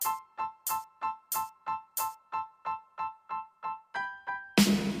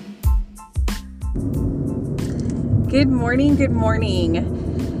Good morning.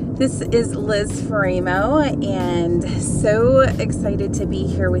 This is Liz Faremo, and so excited to be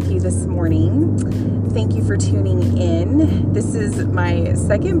here with you this morning. Thank you for tuning in. This is my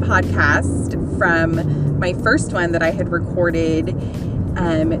second podcast from my first one that I had recorded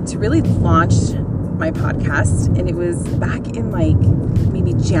to really launch my podcast, and it was back in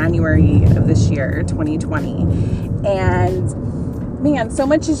maybe January of this year, 2020. And man, so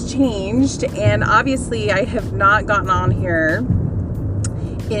much has changed, and obviously I have not gotten on here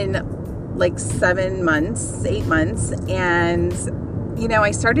in 8 months, and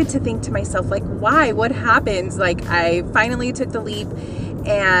I started to think to myself, why? What happened? I finally took the leap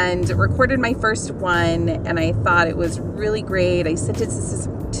and recorded my first one, and I thought it was really great. I sent it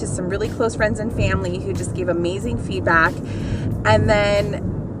to some really close friends and family who just gave amazing feedback, and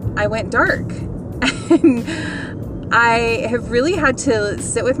then I went dark. And I have really had to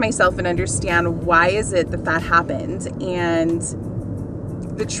sit with myself and understand why is it that happened. And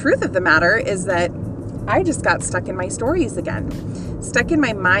the truth of the matter is that I just got stuck in my stories again, stuck in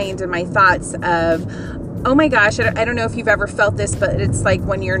my mind and my thoughts of, oh my gosh, I don't know if you've ever felt this, but it's like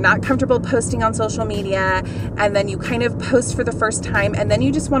when you're not comfortable posting on social media and then you kind of post for the first time and then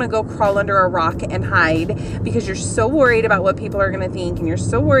you just want to go crawl under a rock and hide because you're so worried about what people are going to think, and you're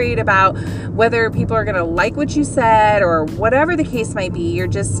so worried about whether people are going to like what you said or whatever the case might be. You're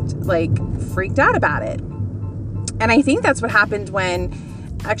just freaked out about it. And I think that's what happened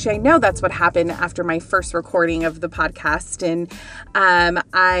I know that's what happened after my first recording of the podcast. And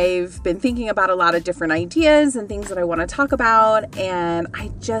I've been thinking about a lot of different ideas and things that I want to talk about. And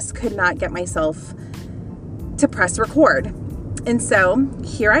I just could not get myself to press record. And so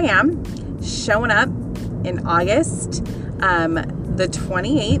here I am showing up in August, the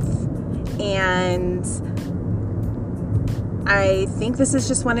 28th. And I think this is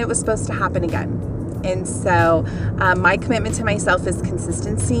just when it was supposed to happen again. And so my commitment to myself is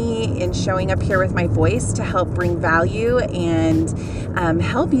consistency in showing up here with my voice to help bring value and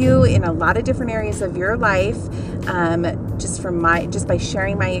help you in a lot of different areas of your life, just by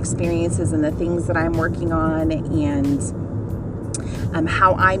sharing my experiences and the things that I'm working on, and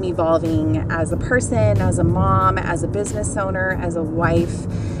how I'm evolving as a person, as a mom, as a business owner, as a wife,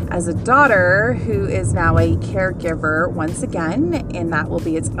 as a daughter who is now a caregiver once again, and that will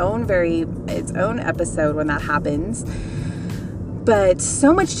be its own episode when that happens. But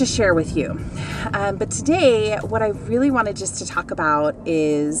so much to share with you. But today, what I really wanted just to talk about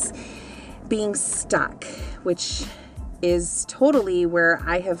is being stuck, which is totally where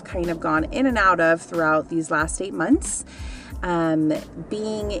I have kind of gone in and out of throughout these last 8 months.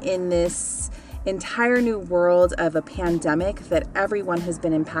 Being in this entire new world of a pandemic that everyone has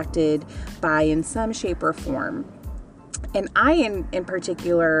been impacted by in some shape or form. And I, in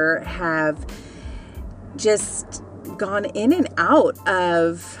particular, have just gone in and out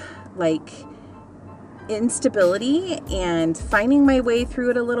of instability and finding my way through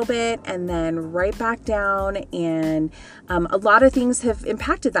it a little bit and then right back down. And a lot of things have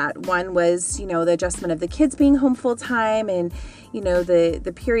impacted that. One was, the adjustment of the kids being home full time, and,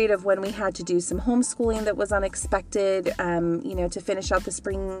 the period of when we had to do some homeschooling that was unexpected, to finish out the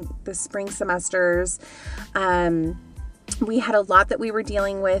spring semesters. We had a lot that we were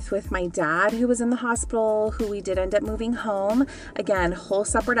dealing with my dad, who was in the hospital, who we did end up moving home. Again, whole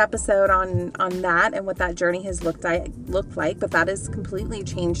separate episode on that and what that journey has looked like, but that has completely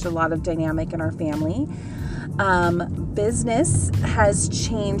changed a lot of dynamic in our family. Business has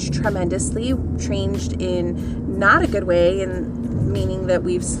changed tremendously, changed in not a good way, and meaning that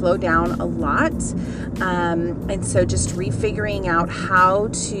we've slowed down a lot. And so just refiguring out how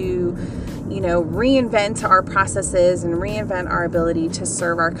to reinvent our processes and reinvent our ability to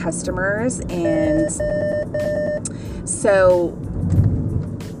serve our customers. And so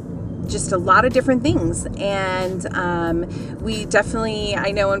just a lot of different things. And we definitely,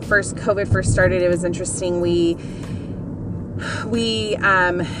 I know when COVID first started, it was interesting. We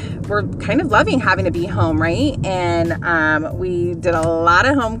were kind of loving having to be home, right? And we did a lot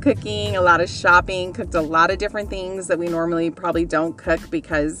of home cooking, a lot of shopping, cooked a lot of different things that we normally probably don't cook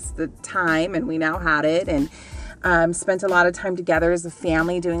because the time, and we now had it, and spent a lot of time together as a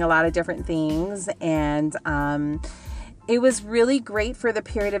family doing a lot of different things. And it was really great for the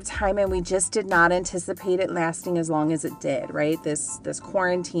period of time, and we just did not anticipate it lasting as long as it did, right? This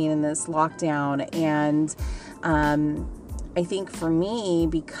quarantine and this lockdown. And I think for me,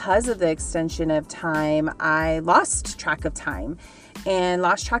 because of the extension of time, I lost track of time and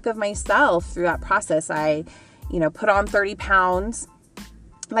lost track of myself through that process. I, put on 30 pounds,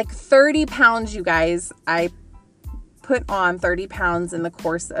 30 pounds, you guys. I put on 30 pounds in the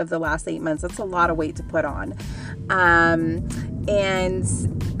course of the last 8 months. That's a lot of weight to put on. And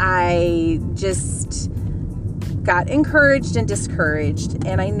I just got encouraged and discouraged.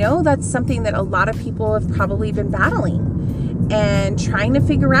 And I know that's something that a lot of people have probably been battling and trying to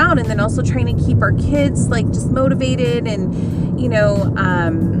figure out, and then also trying to keep our kids like just motivated. And, you know,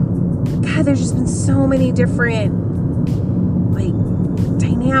 God, there's just been so many different like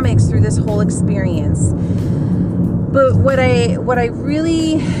dynamics through this whole experience. But what I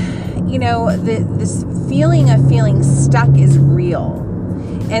really, you know, this feeling of feeling stuck is real.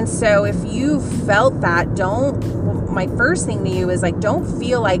 And so if you felt that, my first thing to you is like, don't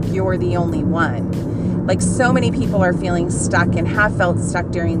feel like you're the only one. Like, so many people are feeling stuck and have felt stuck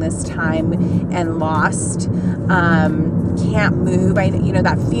during this time and lost, can't move. You know,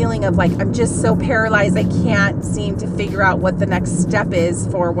 that feeling of like, I'm just so paralyzed. I can't seem to figure out what the next step is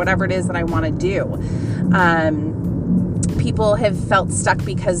for whatever it is that I want to do. People have felt stuck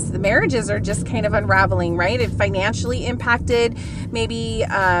because the marriages are just kind of unraveling, right? It financially impacted. Maybe,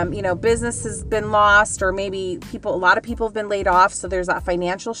 you know, business has been lost, or maybe a lot of people have been laid off. So there's that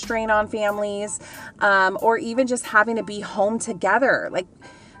financial strain on families, or even just having to be home together. Like,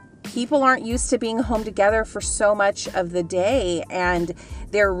 people aren't used to being home together for so much of the day, and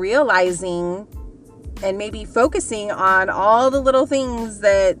they're realizing and maybe focusing on all the little things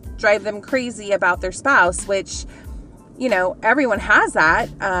that drive them crazy about their spouse, which, you know, everyone has that,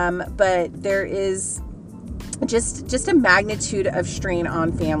 but there is just a magnitude of strain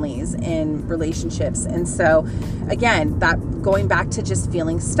on families and relationships. And so, again, that going back to just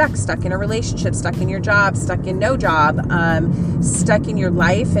feeling stuck in a relationship, stuck in your job, stuck in no job, stuck in your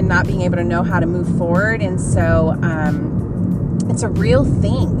life and not being able to know how to move forward. And so, it's a real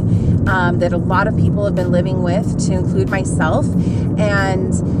thing that a lot of people have been living with, to include myself.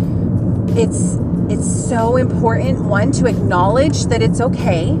 And it's so important, one, to acknowledge that it's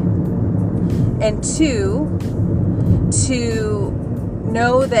okay, and two, to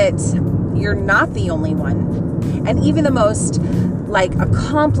know that you're not the only one. And even the most like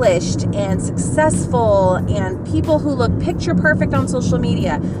accomplished and successful and people who look picture perfect on social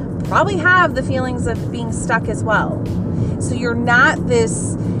media probably have the feelings of being stuck as well. So you're not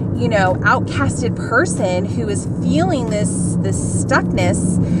this, you know, outcasted person who is feeling this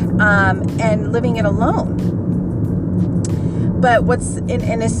stuckness and living it alone. But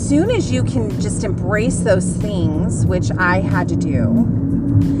and as soon as you can just embrace those things, which I had to do,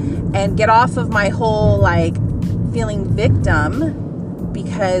 and get off of my whole like feeling victim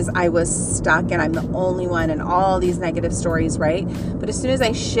because I was stuck and I'm the only one and all these negative stories, right? But as soon as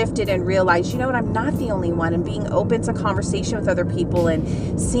I shifted and realized, you know what, I'm not the only one, and being open to conversation with other people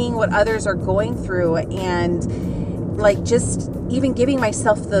and seeing what others are going through, and like just even giving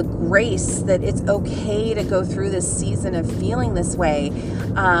myself the grace that it's okay to go through this season of feeling this way,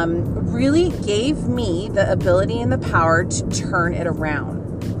 really gave me the ability and the power to turn it around.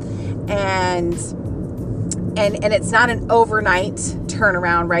 And it's not an overnight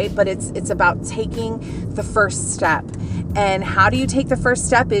turnaround, right? But it's about taking the first step. And how do you take the first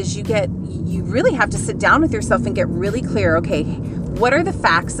step is you really have to sit down with yourself and get really clear. Okay, what are the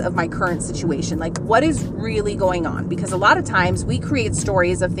facts of my current situation? Like, what is really going on? Because a lot of times we create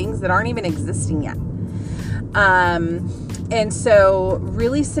stories of things that aren't even existing yet. And so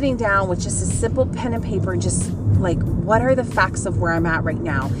really sitting down with just a simple pen and paper and just like, what are the facts of where I'm at right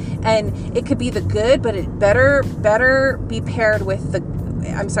now? And it could be the good, but it better be paired with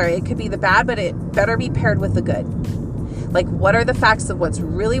it could be the bad, but it better be paired with the good. Like, what are the facts of what's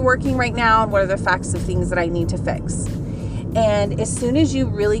really working right now? And what are the facts of things that I need to fix? And as soon as you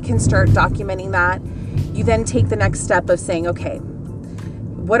really can start documenting that, you then take the next step of saying, okay,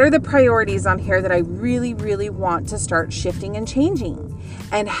 what are the priorities on here that I really, really want to start shifting and changing?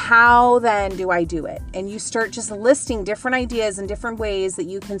 And how then do I do it? And you start just listing different ideas and different ways that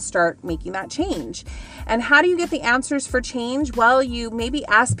you can start making that change. And how do you get the answers for change? Well, you maybe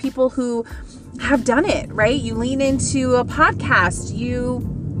ask people who have done it, right? You lean into a podcast, you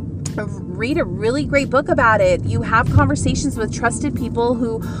read a really great book about it, you have conversations with trusted people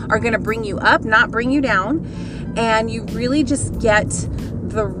who are going to bring you up, not bring you down, and you really just get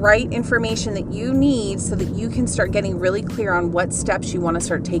the right information that you need so that you can start getting really clear on what steps you want to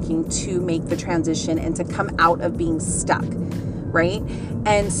start taking to make the transition and to come out of being stuck, right?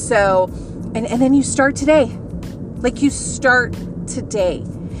 And so, and then you start today. Like, you start today.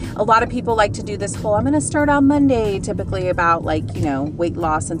 A lot of people like to do this whole, I'm going to start on Monday, typically about like, you know, weight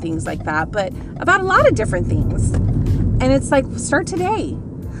loss and things like that, but about a lot of different things. And it's like, start today.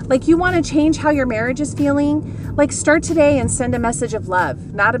 Like, you want to change how your marriage is feeling? Like, start today and send a message of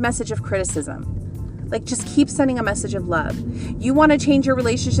love, not a message of criticism. Like, just keep sending a message of love. You want to change your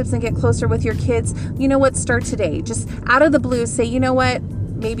relationships and get closer with your kids? You know what? Start today. Just out of the blue, say, you know what?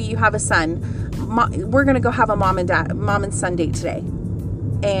 Maybe you have a son. We're going to go have a mom and son date today.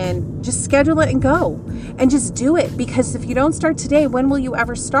 And just schedule it and go. And just do it. Because if you don't start today, when will you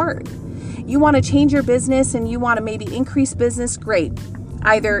ever start? You want to change your business and you want to maybe increase business? Great.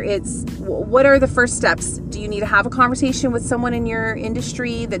 Either it's, what are the first steps? Do you need to have a conversation with someone in your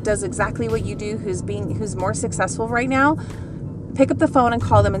industry that does exactly what you do, who's more successful right now? Pick up the phone and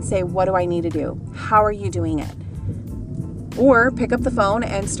call them and say, what do I need to do? How are you doing it? Or pick up the phone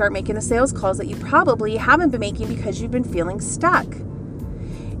and start making the sales calls that you probably haven't been making because you've been feeling stuck.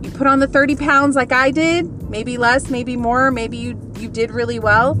 You put on the 30 pounds like I did, maybe less, maybe more, maybe you did really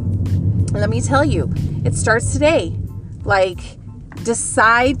well. And let me tell you, it starts today. Like,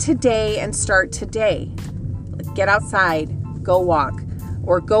 decide today and start today. Get outside, go walk,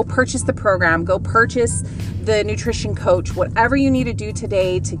 or go purchase the program, go purchase the nutrition coach, whatever you need to do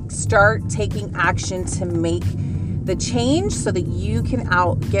today to start taking action to make the change so that you can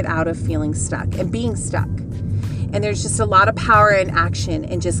get out of feeling stuck and being stuck. And there's just a lot of power in action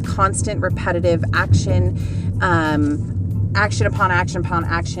and just constant repetitive action, action upon action upon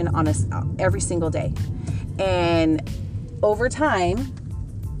action on every single day. And over time,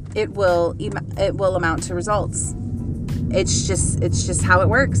 it will amount to results. It's just how it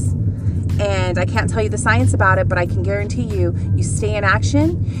works. And I can't tell you the science about it, but I can guarantee you stay in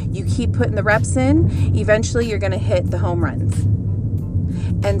action, you keep putting the reps in, eventually you're going to hit the home runs.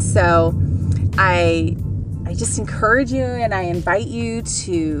 And so I just encourage you and I invite you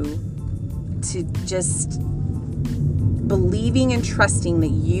to just believing and trusting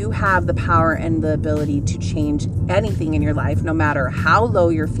that you have the power and the ability to change anything in your life, no matter how low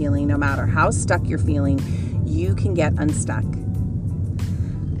you're feeling, no matter how stuck you're feeling, you can get unstuck.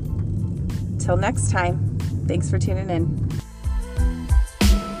 Till next time, thanks for tuning in.